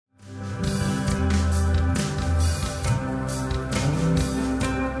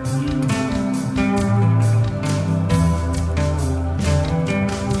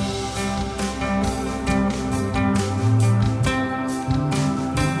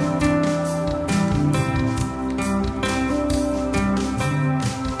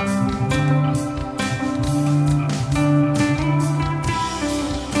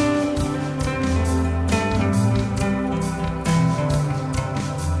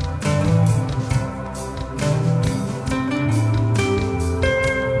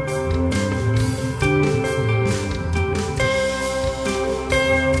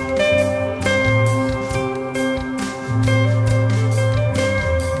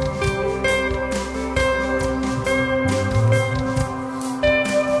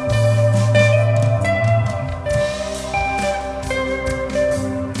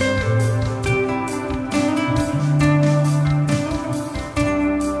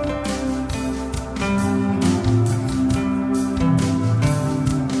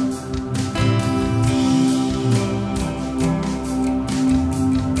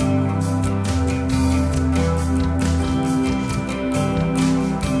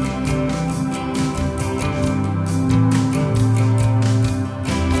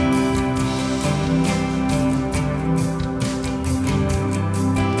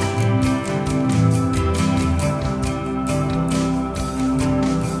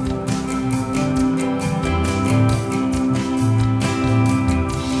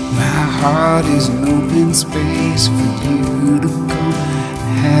heart is an open space for you to come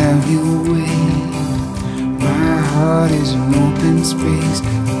have your way. My heart is an open space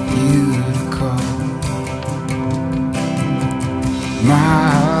for you to come. My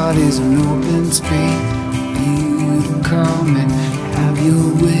heart is an open space for you to come and have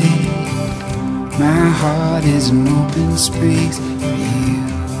your way. My heart is an open space for you.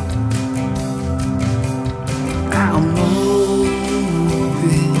 I'm open,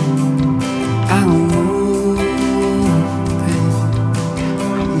 I'm open,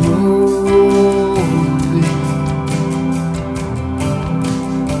 I'm open,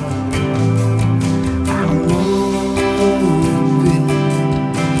 I'm open,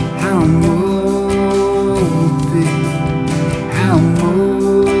 I'm open, I'm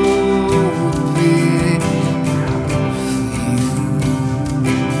open for you.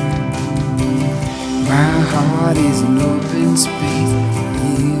 My heart is an open space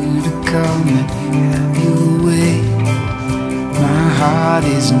for you to come and have your way. My heart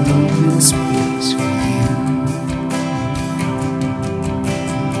is an open space for you.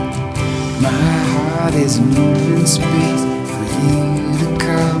 My heart is an open space for you to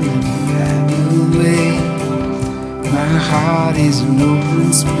come and have your way. My heart is an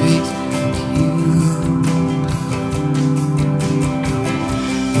open space for you.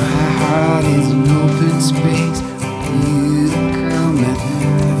 My heart is an open space for you to come and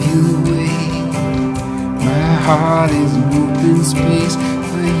have your way. My heart is an open space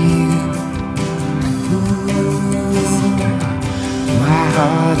for you. My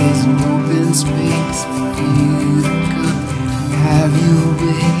heart is an open space for you to come have your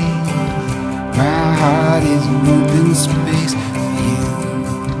way. My heart is an open space for you.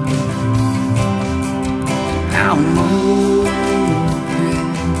 I'm open,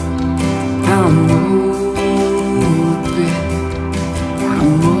 I'm open,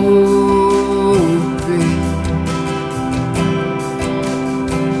 I'm open,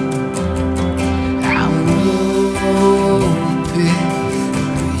 I'm open,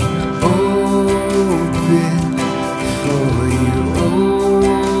 open for you,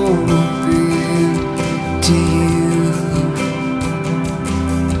 open to you.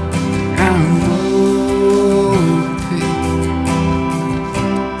 I'm open.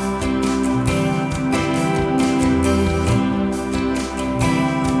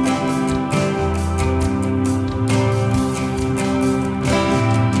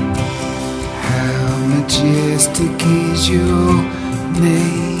 How majestic is your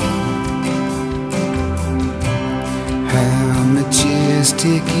name? How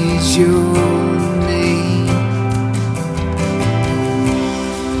majestic is your name?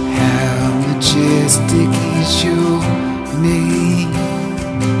 How majestic is your name?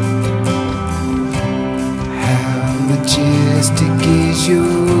 How majestic is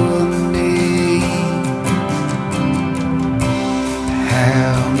your name?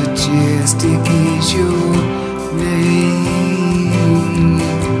 How majestic is your name?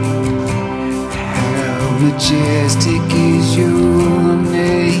 How majestic is your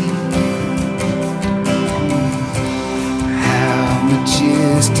name? How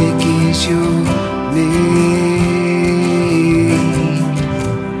majestic is your name?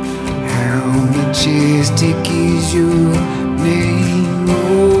 How majestic is your name?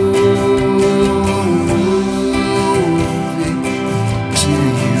 Open to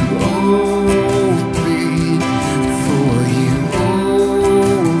you, open for you,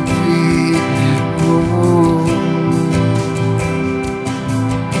 open,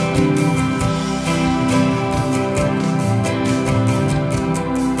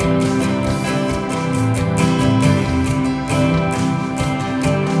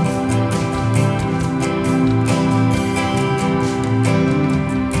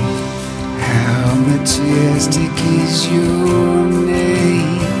 How majestic is your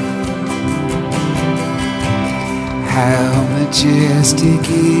name? How majestic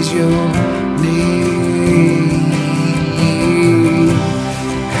is your name?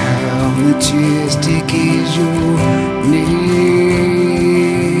 How majestic is your name?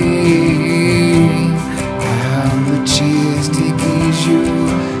 How majestic is your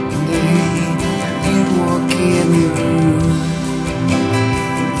name? You walk in the room.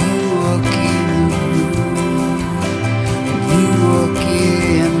 You walk in the room. You walk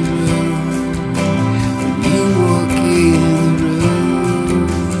in the room. You walk in the room.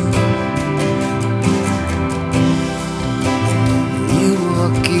 You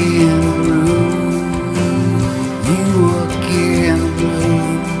walk in the room. You walk in the room.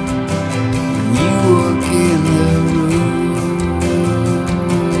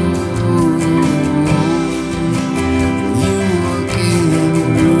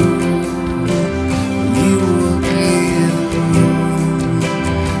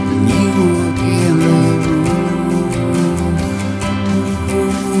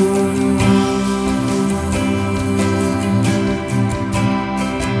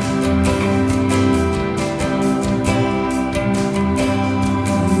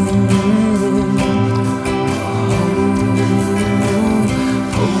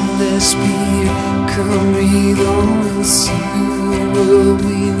 Spirit, come breathe on us. You what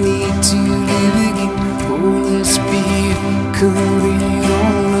we need to live again. Holy Spirit, come breathe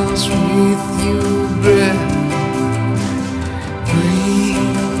on us with your breath.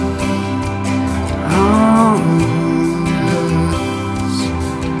 Breathe on us.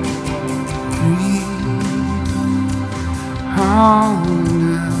 Breathe on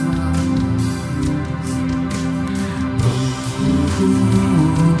us.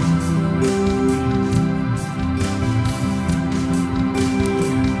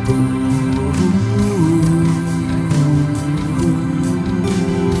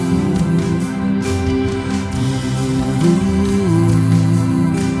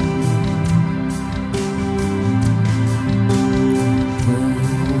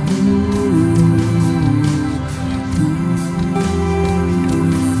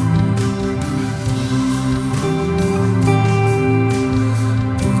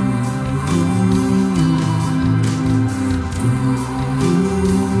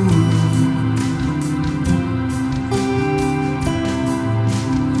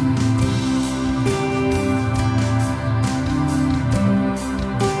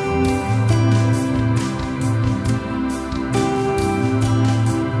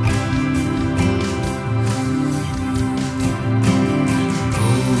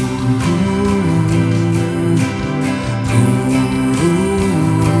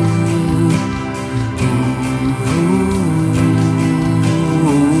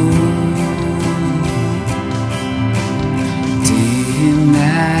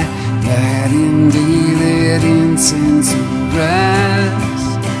 Sense of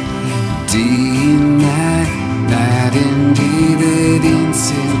rest, day and night and day, that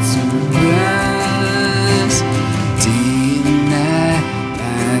incense of rest, day and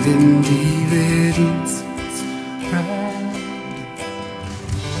night and day, that incense of rest.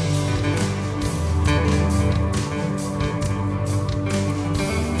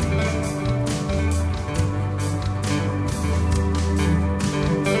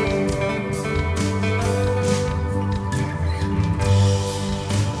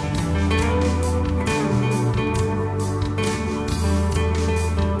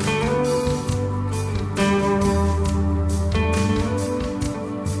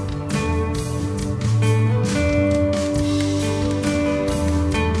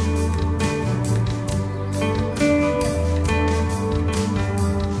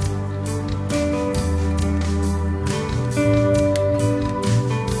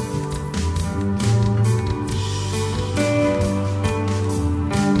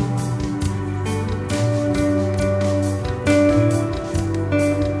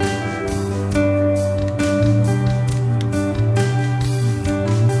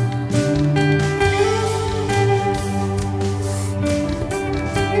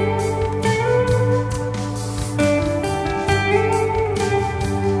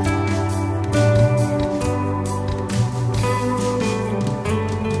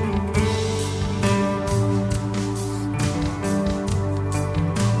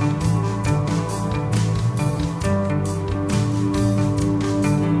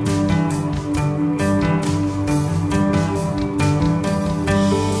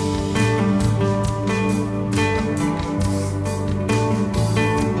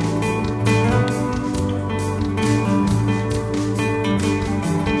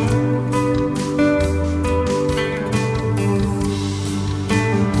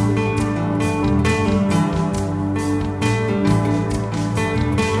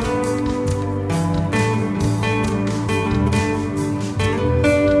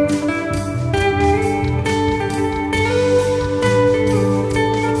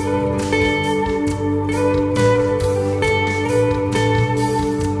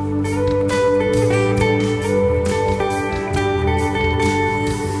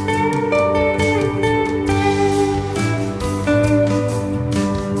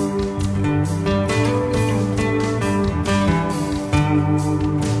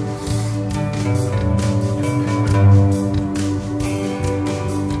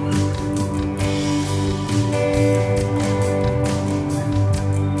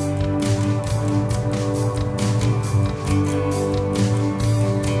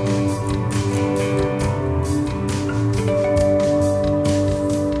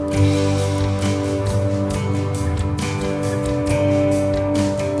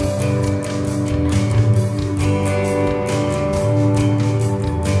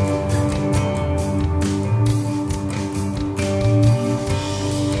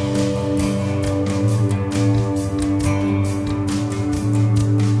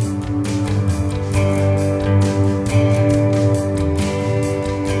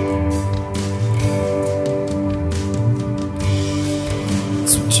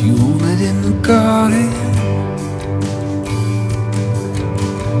 in the garden.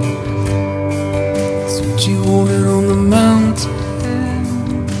 It's what you wanted on the mountain.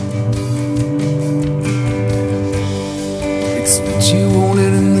 It's what you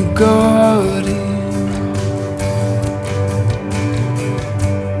wanted in the garden.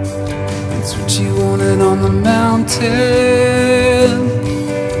 It's what you wanted on the mountain.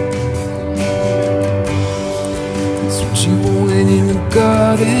 It's what you wanted in the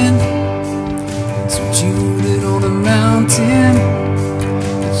garden. It's what you wanted on the mountain.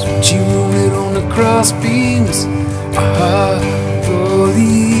 It's what you wanted on the crossbeams. A heart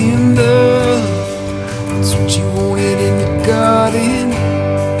fully in love. It's what you wanted in the garden.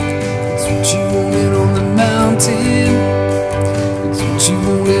 It's what you wanted on the mountain. It's what you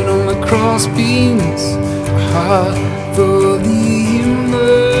wanted on the crossbeams. A heart fully in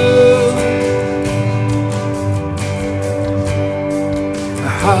love. A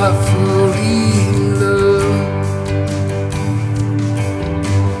heart fully in love.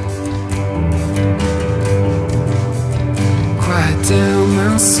 Quiet down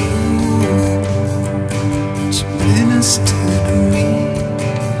my soul. You minister to me.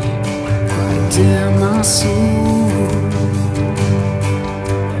 Quiet down my soul.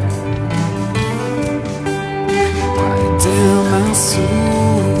 Quiet down my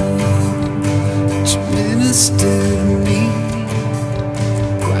soul. You minister to me.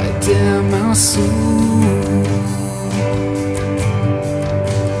 Quiet down my soul.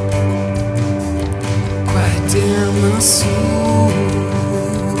 Quiet down my soul.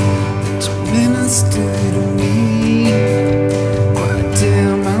 You minister to me. Quiet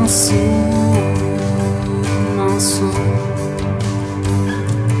down my soul, my soul.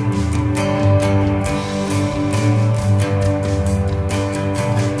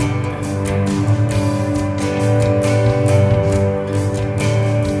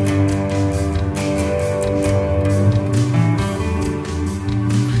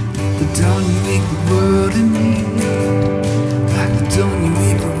 The dawn you make the world in me. Like the dawn you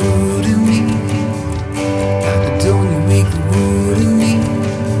make the road in me. Like the dawn you make the wood in me.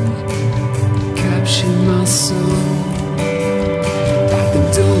 Capture my soul. Like the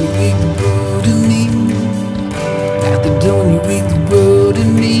dawn you make the road in me. Like the dawn you make the road in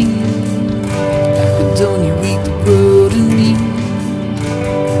me. Like the dawn you make the road in me.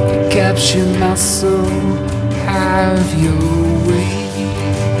 Capture my soul. Have your way.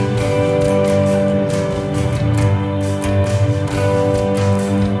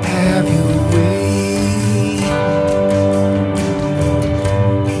 Have your way.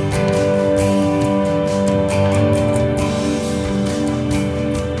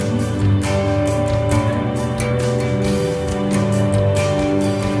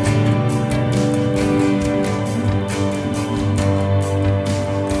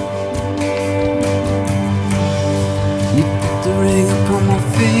 You put the ring upon my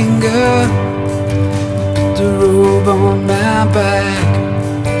finger. You put the robe on my back.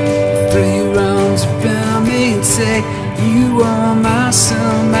 Throw your arms around me and say, you are my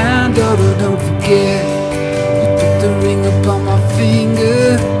son, my daughter, don't forget. You put the ring upon my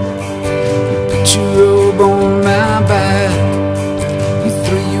finger. You put your robe on my back. You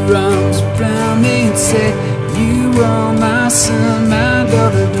throw your arms around me and say, you are my son, my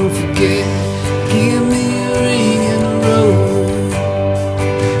daughter, don't forget. Give me a ring and a robe.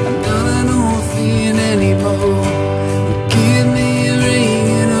 I'm not an orphan anymore. Give me a ring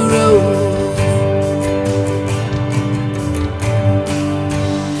and a robe.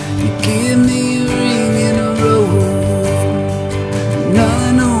 You give me a ring and a robe. I'm not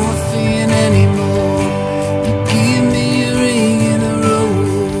an orphan anymore. You give me a ring and a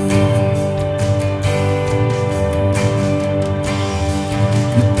robe.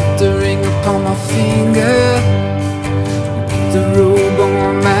 You put the ring upon my finger. You put the robe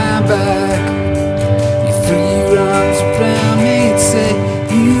on my back. You threw your arms around me and said,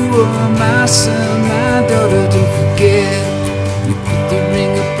 you are my son, my daughter, don't forget. You put the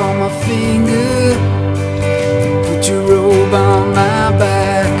ring upon my finger. You put your robe on my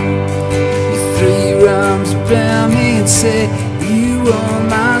back. You threw your arms around me and said, you are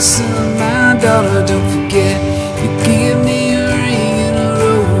my son, my daughter, don't forget. You give me a ring and a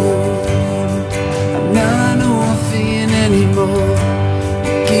robe. I'm not an orphan anymore.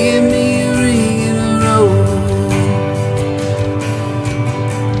 You give me a ring and a robe.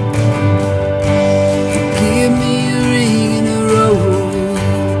 You give me a ring and a robe.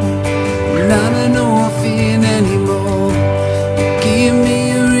 I'm not an orphan anymore. You give me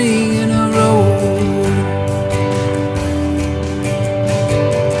a ring and a robe.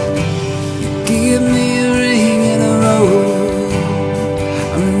 You give me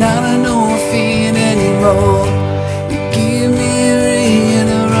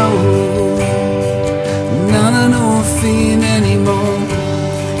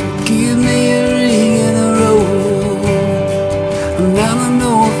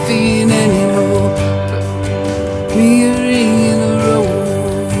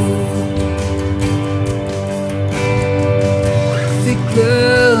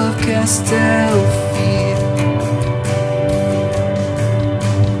love casts out fear.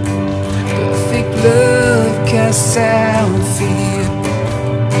 Perfect love casts out fear.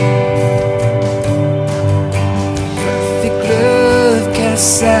 Perfect love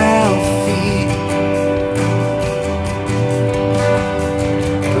casts out fear.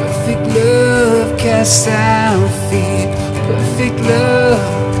 Perfect love casts out fear. Perfect love.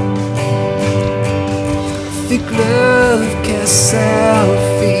 Perfect love casts out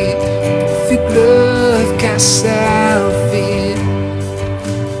fear. Perfect love casts out fear.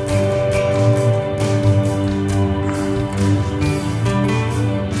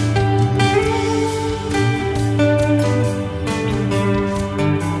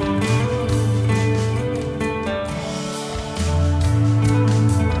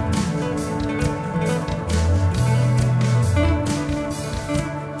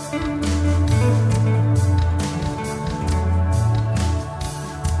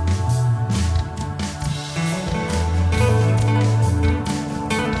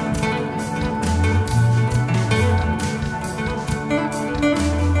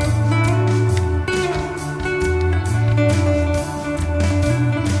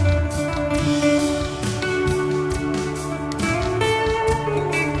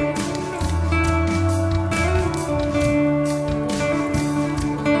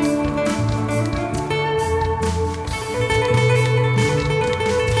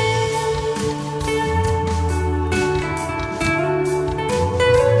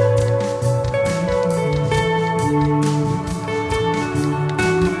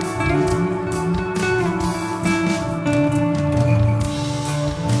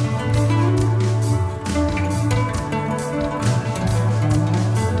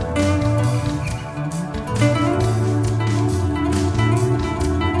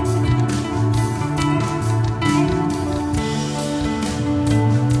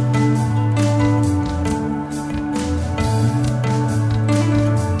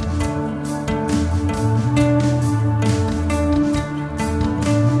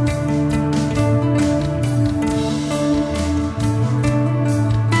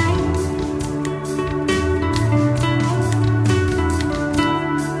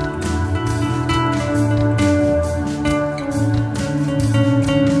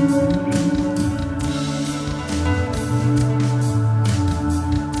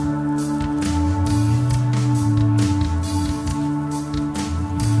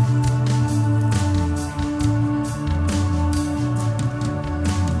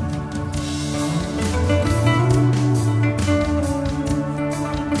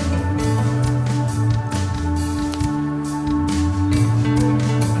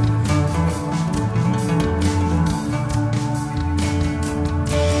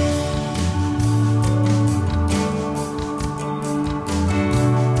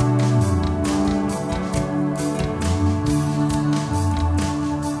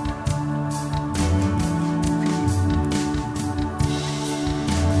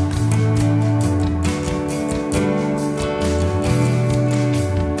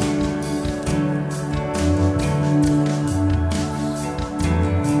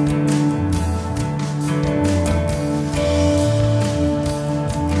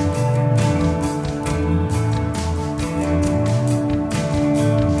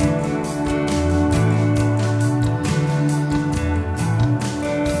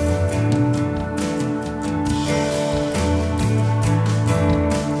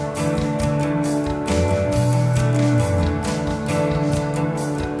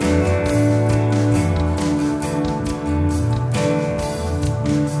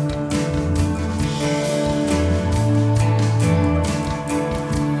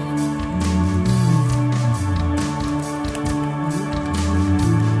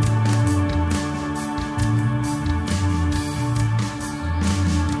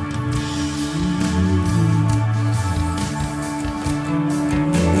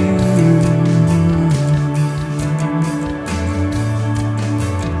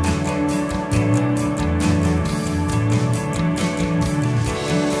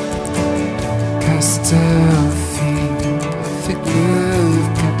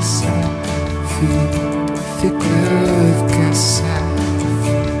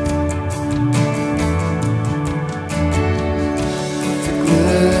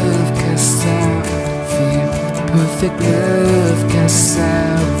 Perfect love casts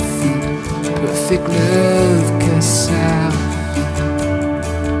out fear. Perfect love casts out.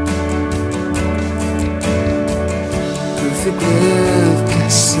 Perfect love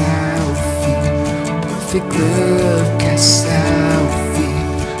casts out fear. Perfect love casts out fear.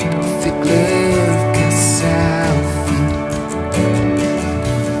 Perfect love casts out fear.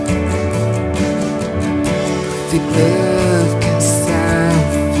 perfect love casts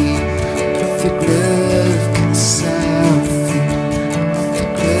out fear. Perfect love casts out fear.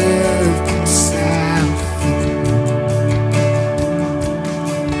 Perfect love casts out fear.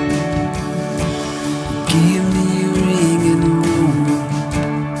 Give me a ring and a robe.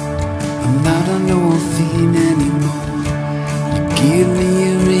 I'm not an orphan anymore. You give me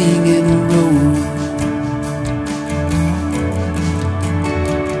a ring and a robe.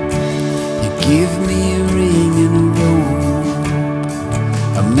 Give me a ring and a robe.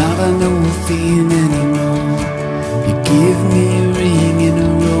 I'm not an orphan anymore. You give me a ring and a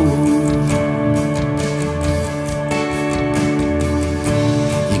robe.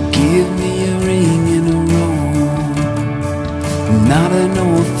 You give me a ring and a robe. I'm not an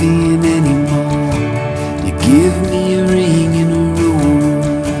orphan anymore. You give me a ring and a robe.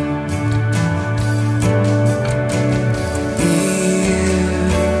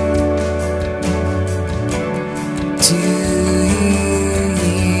 Do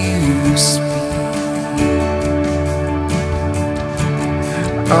you speak?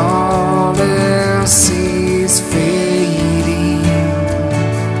 All else is fading.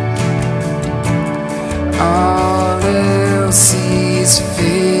 All else is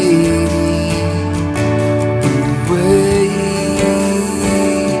fading away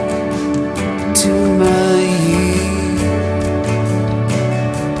to my ear.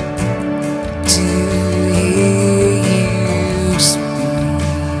 Do you speak?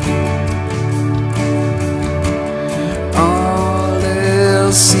 All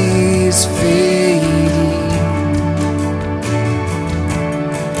else is fading.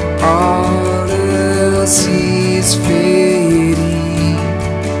 All else is fading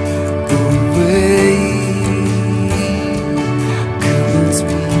away. Come and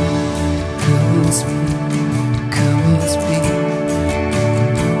speak, come and speak, come and speak.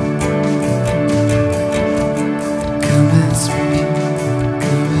 Come and speak,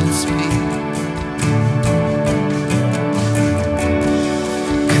 come and speak.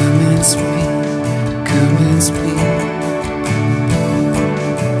 Come and speak, come and speak.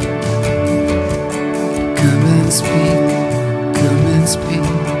 Come and speak, come and speak.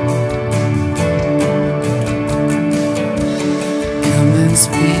 Come and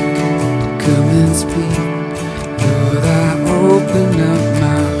speak, come and speak. Lord, I open up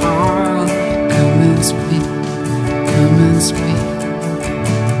my heart. Come and speak, come and speak.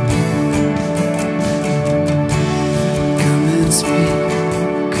 Come and speak,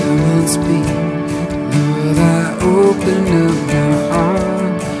 come and speak. Lord, I open up my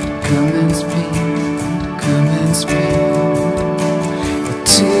heart. Come and speak, come and speak.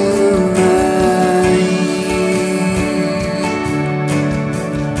 To my ear.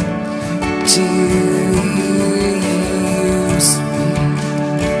 Do you speak?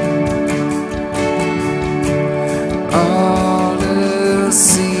 All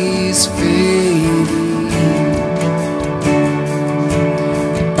else is fading.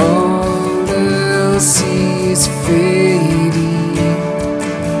 All else is fading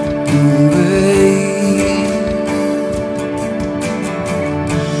away.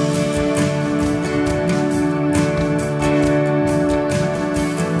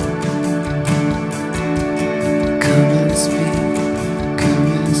 Come and speak, come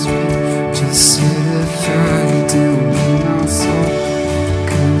and speak. Just set a fire down in my soul.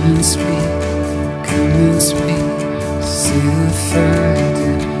 Come and speak, come and speak. Set a fire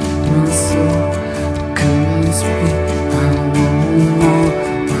down in my soul. Come and speak. I want more,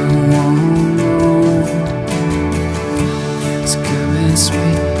 I want more.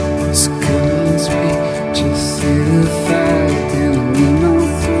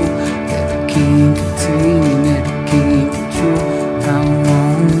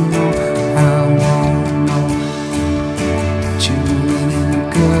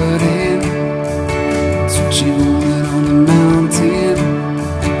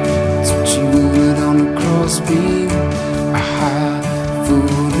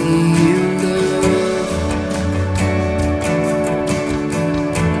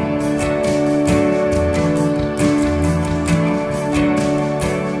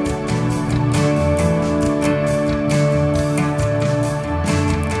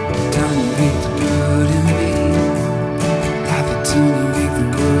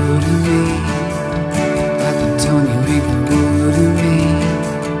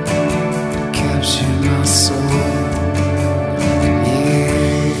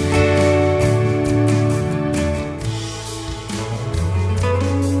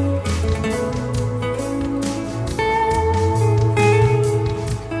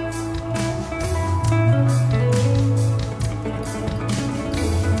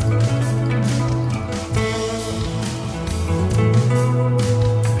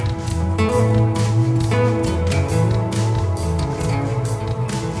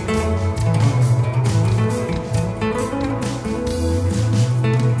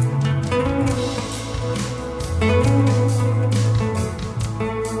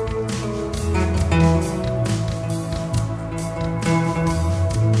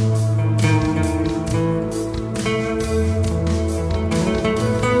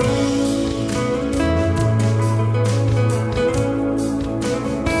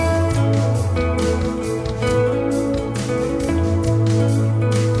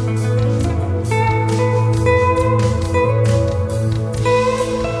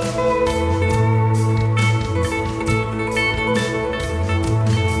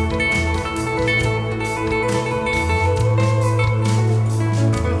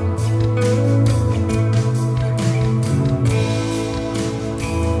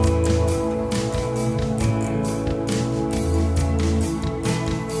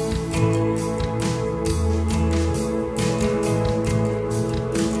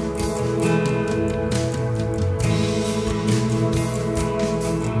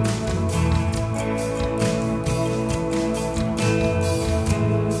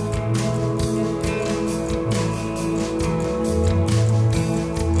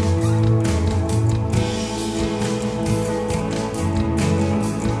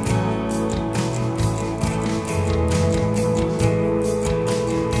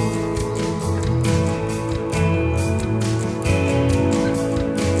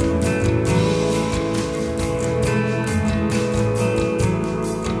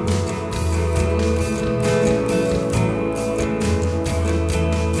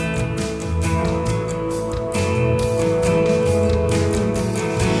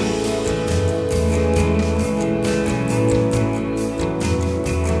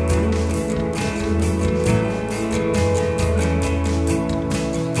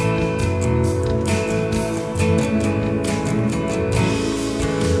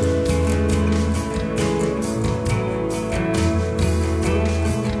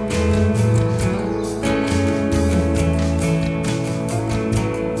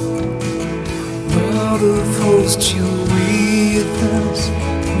 Ghost, you're with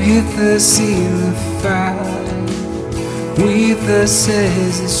us in the fight, with us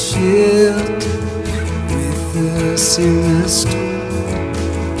as a shield, with us in the storm.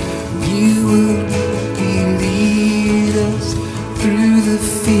 You will lead us through the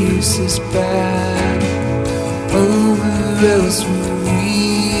fiercest battle. Oh, where else will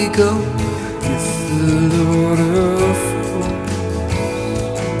we go with the Lord of hosts?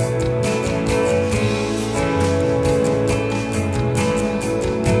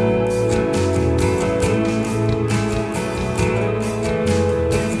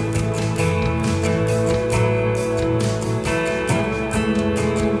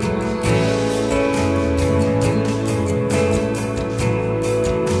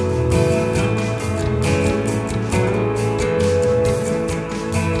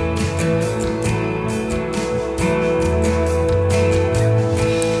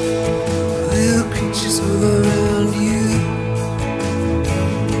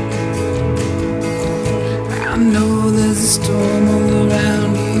 Storm all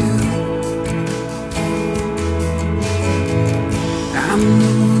around you. I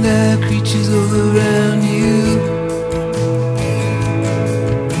know there are creatures all around you.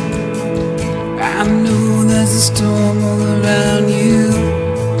 I know there's a storm all around you.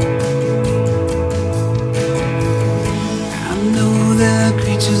 I know there are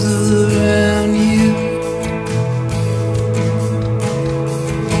creatures all around you.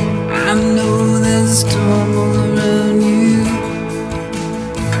 I know there's a storm all around you.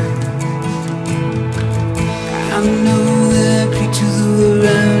 I know there are creatures all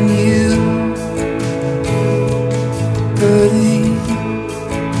around you, burning.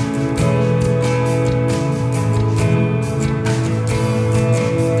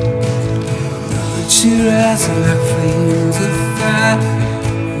 Let your eyes are like flames of fire.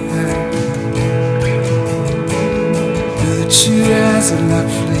 Let your eyes are like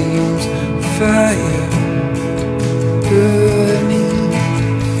flames of fire, burning.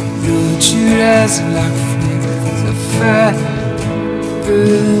 Let your eyes are like flames of fire,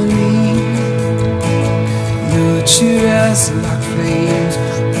 burning. Let your eyes are like flames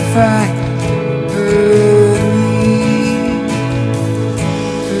of fire, burning.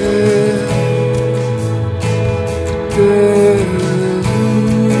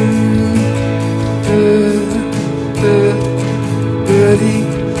 Burning.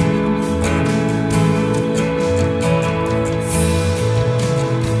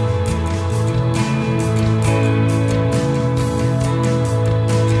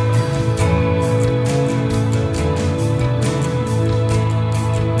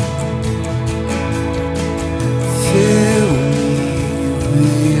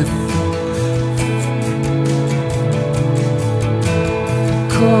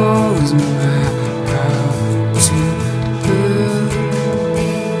 Cause my heart to burn.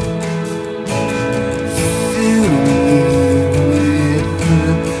 Fill me with the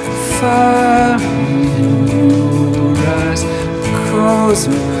fire in your eyes. Cause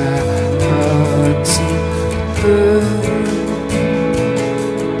my heart to burn.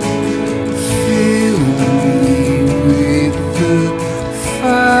 Fill me with the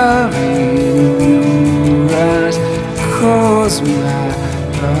fire in your eyes. Cause my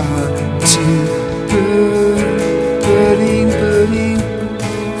heart to burn, burning, burning.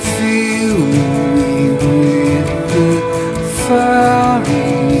 Fill me with the fire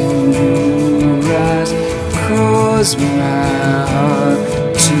in your eyes. Cause my heart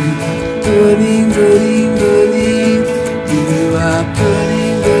to burning, burning, burning. You are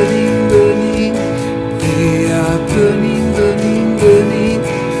burning, burning, burning. They are burning, burning, burning.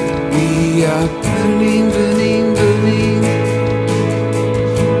 We are burning, burning, burning.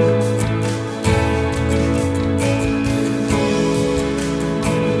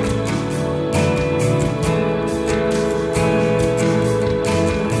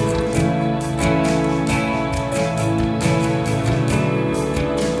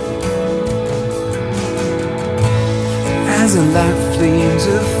 As a like flames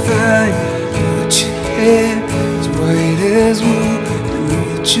of fire, let your hair as white as wool, and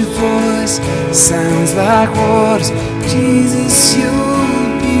let your voice sounds like waters. Jesus,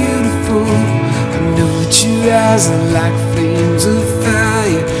 you're beautiful. I know that your eyes are like flames of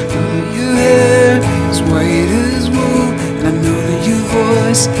fire. I know that your hair is white as wool, and I know that your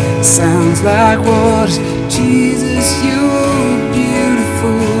voice sounds like waters. Jesus, you're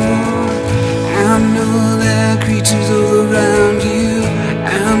beautiful. I know there are creatures all around you. I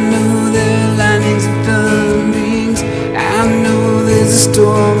know there are lightnings and thunderings. I know there's a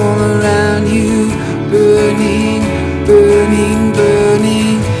storm all around you, burning, burning,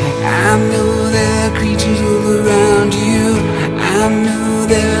 burning. I know there are creatures all around you.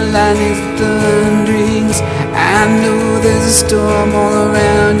 a storm all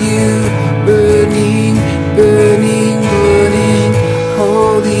around you, burning, burning, burning.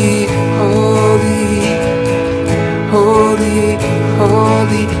 Holy, holy, holy,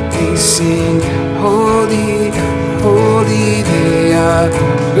 holy. They sing, holy, holy. They are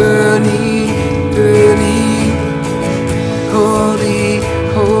burning, burning. Holy,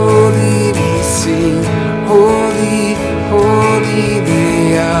 holy. They sing, holy, holy.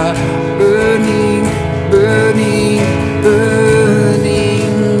 They are burning, burning, burning.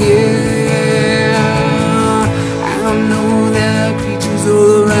 Yeah, I know there are creatures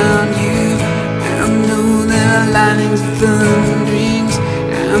all around you. I know there are lightnings and thunderings.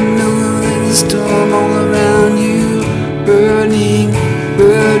 I know there's a storm all around you, burning,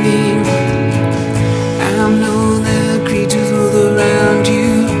 burning. I know there are creatures all around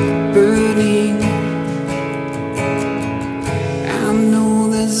you, burning. I know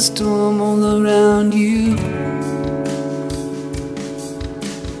there's a storm all around you.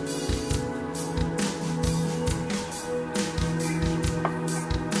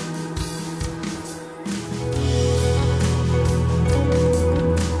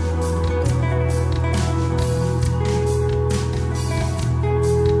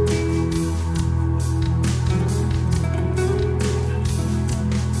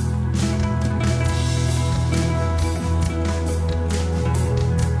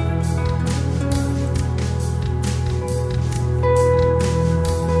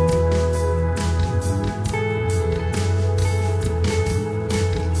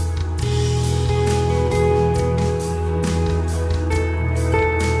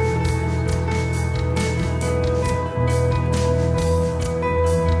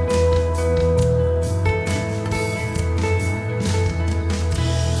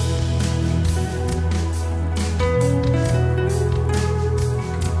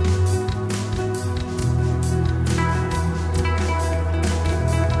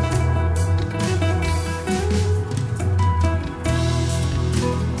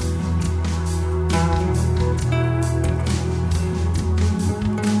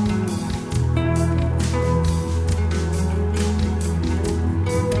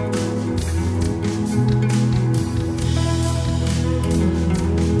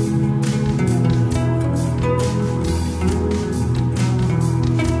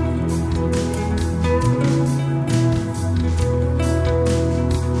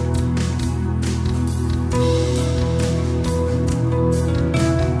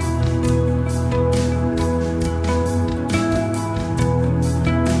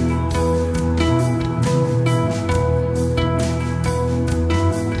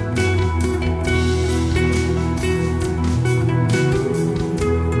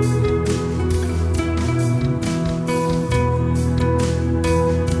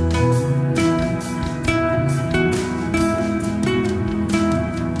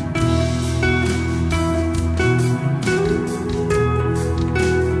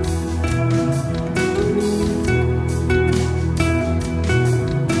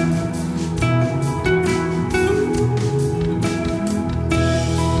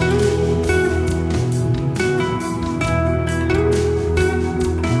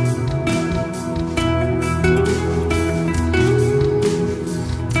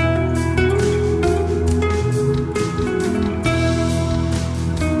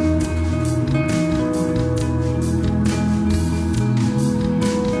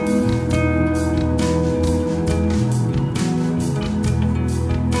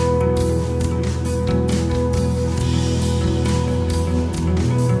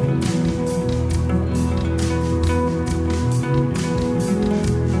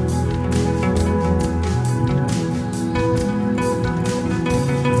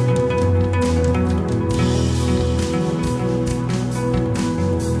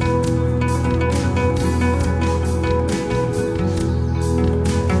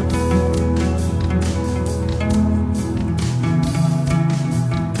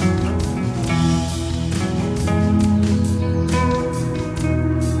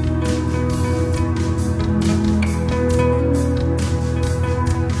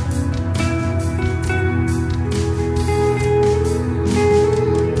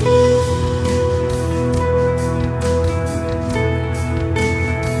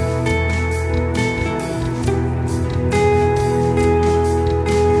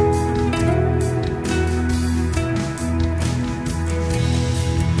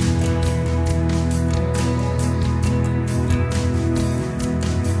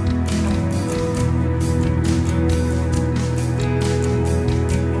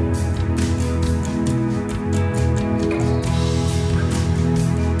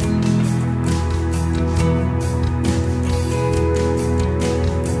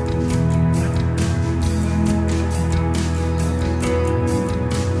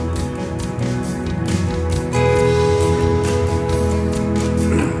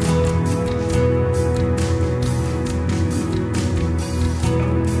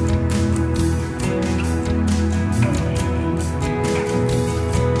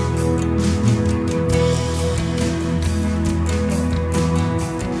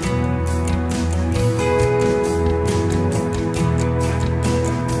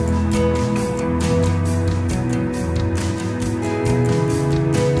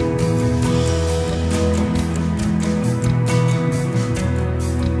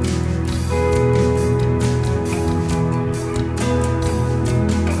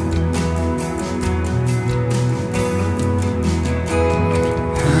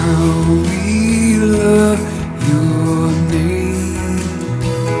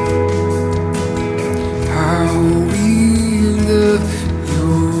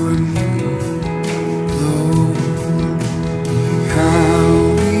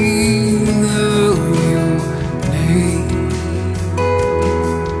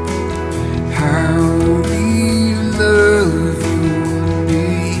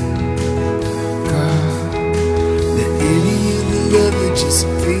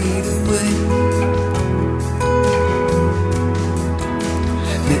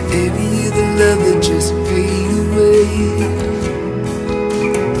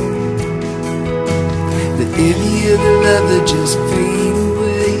 Every other lover just fade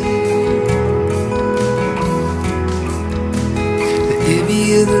away. Every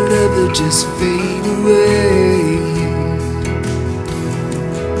other lover just fade away.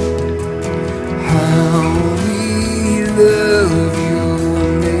 How we love your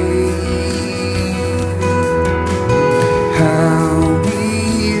name. How we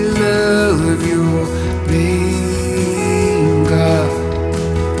love your name, God.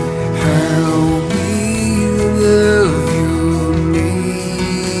 How we love your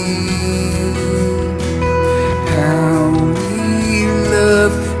name. How we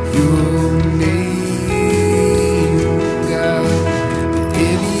love your name, God.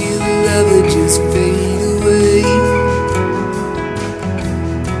 Every lover just fade away.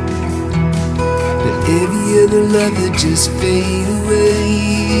 Let every other lover just fade away.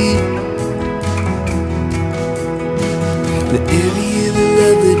 Let every other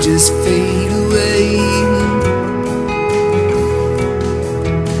lover just fade away.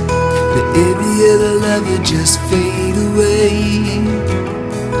 Let every other lover just fade away.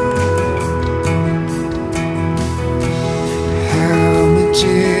 How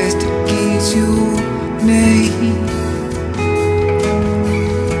majestic is your name.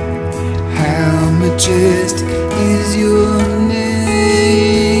 How majestic is your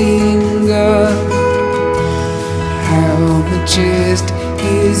name, God. How majestic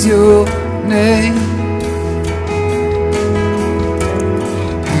is your name.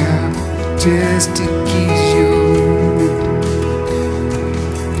 How majestic is your name.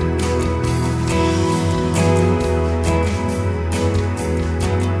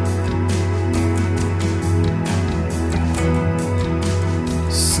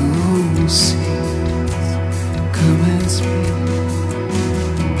 So sweet, come and speak.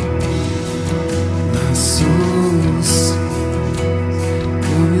 My soul sings,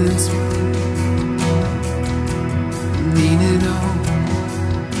 come and speak. Leaning on.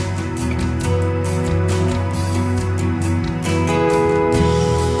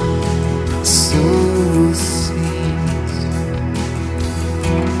 My soul sings.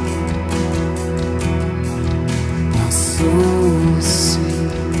 My soul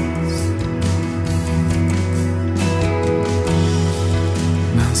sings.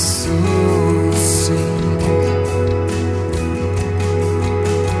 My soul sings.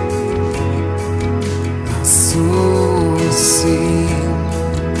 My soul sings.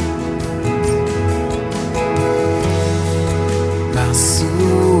 My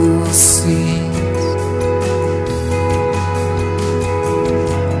soul sings.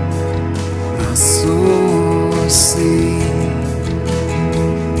 My soul sings.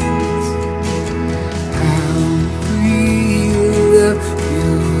 How we love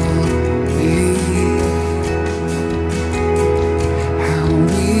your name. How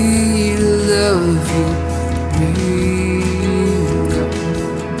we love your name, God.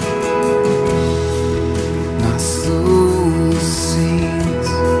 My soul sings.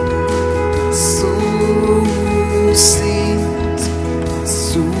 My soul sings. My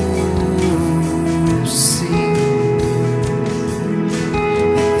soul sings.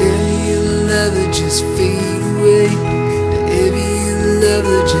 Every lover just fade away. Every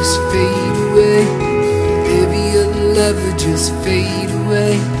lover just fade away. Every other lover just fade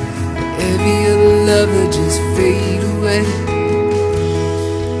away. Every other lover just fade away.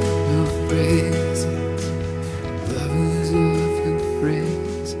 Your presence, lovers of your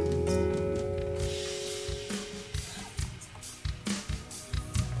presence.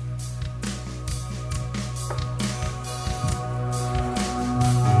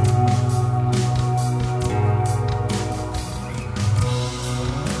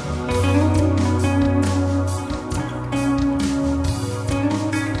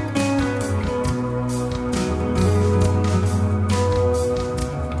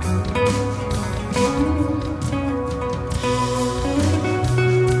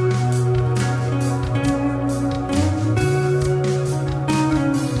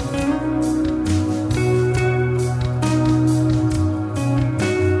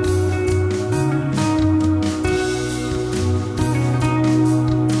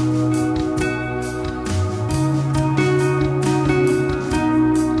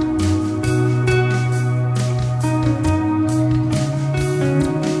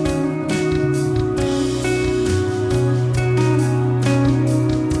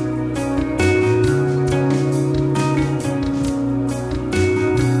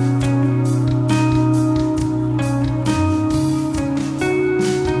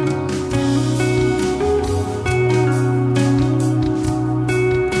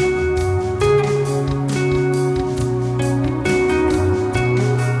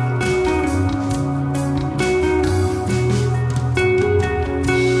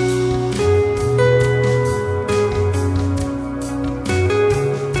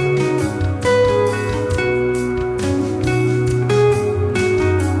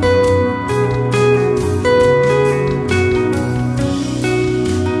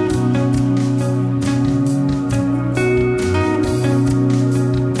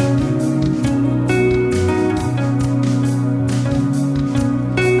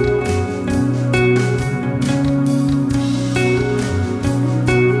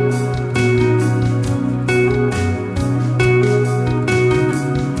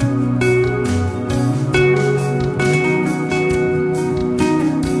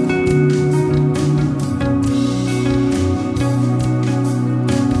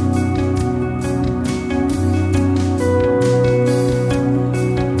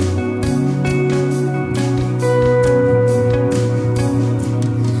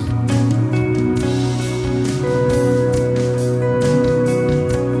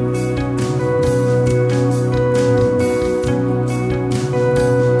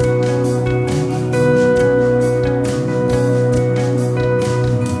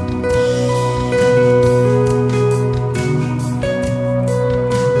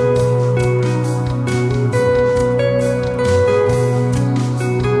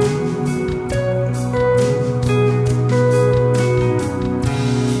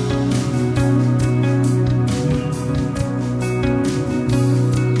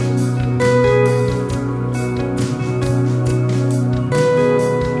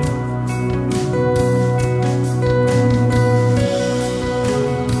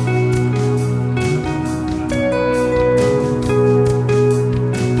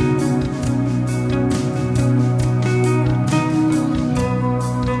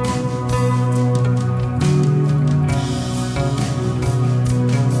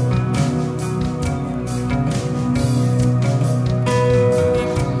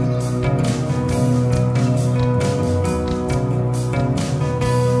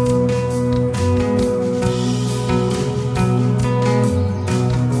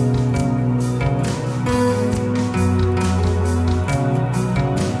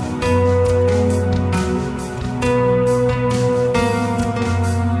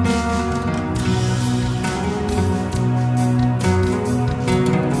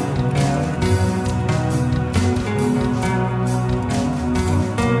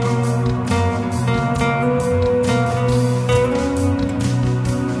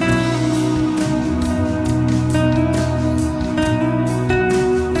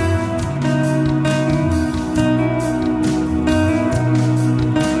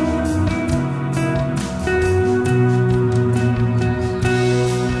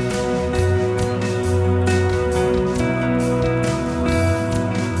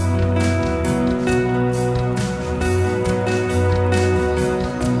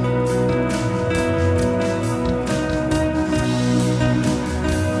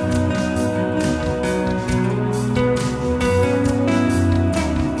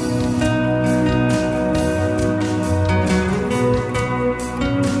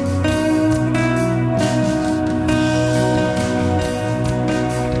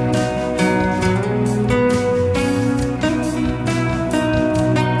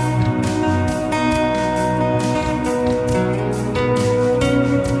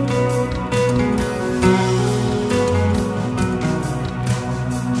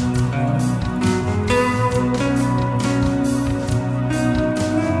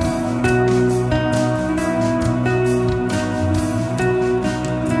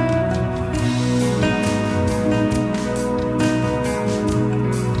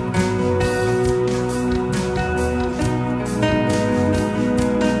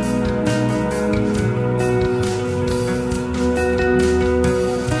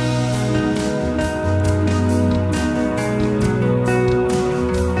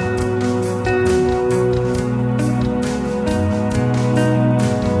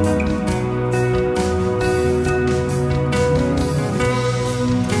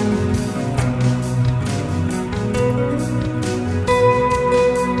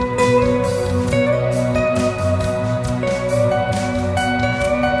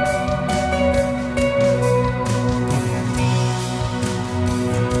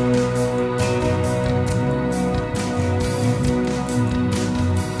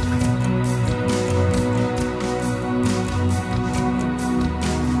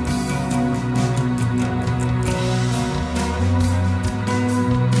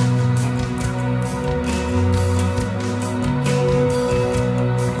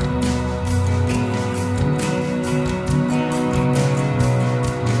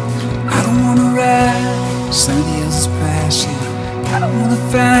 somebody else's passion. I don't wanna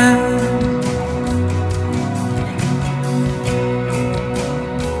find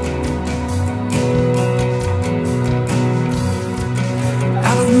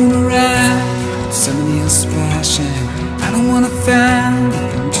somebody else's passion. I don't wanna find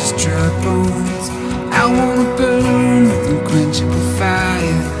it, I'm just dry bones. I wanna burn with unquenchable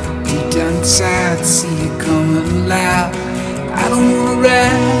fire. Deep down inside, see it coming alive. I don't wanna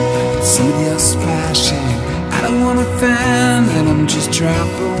ride somebody else's passion. I don't wanna find that I'm just dry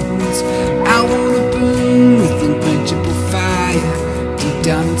bones. I wanna burn with unquenchable fire. Deep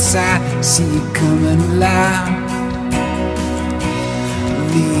down inside, see it coming alive.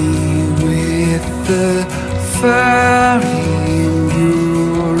 With the fire in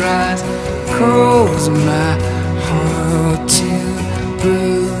your eyes, cause my heart to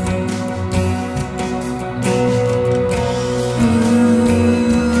burn.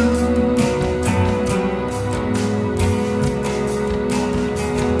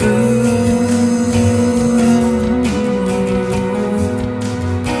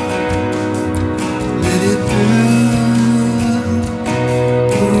 Let it burn.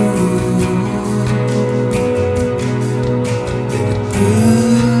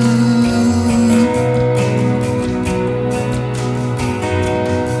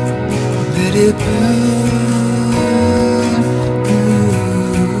 Let it burn,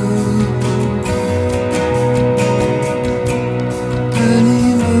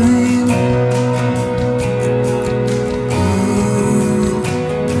 burning, burning,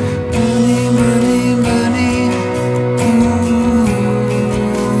 burning, burning, burning,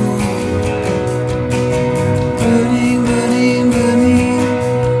 burning, burning, burning.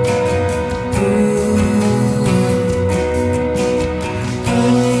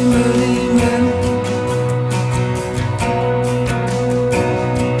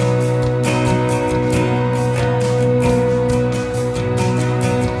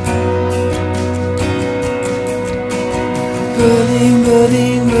 Burning,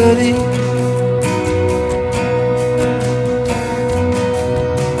 burning, burning,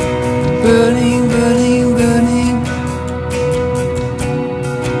 burning, burning, burning.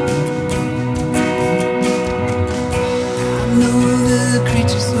 I know the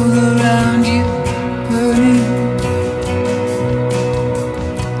creatures all around you burning.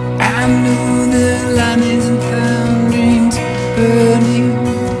 I know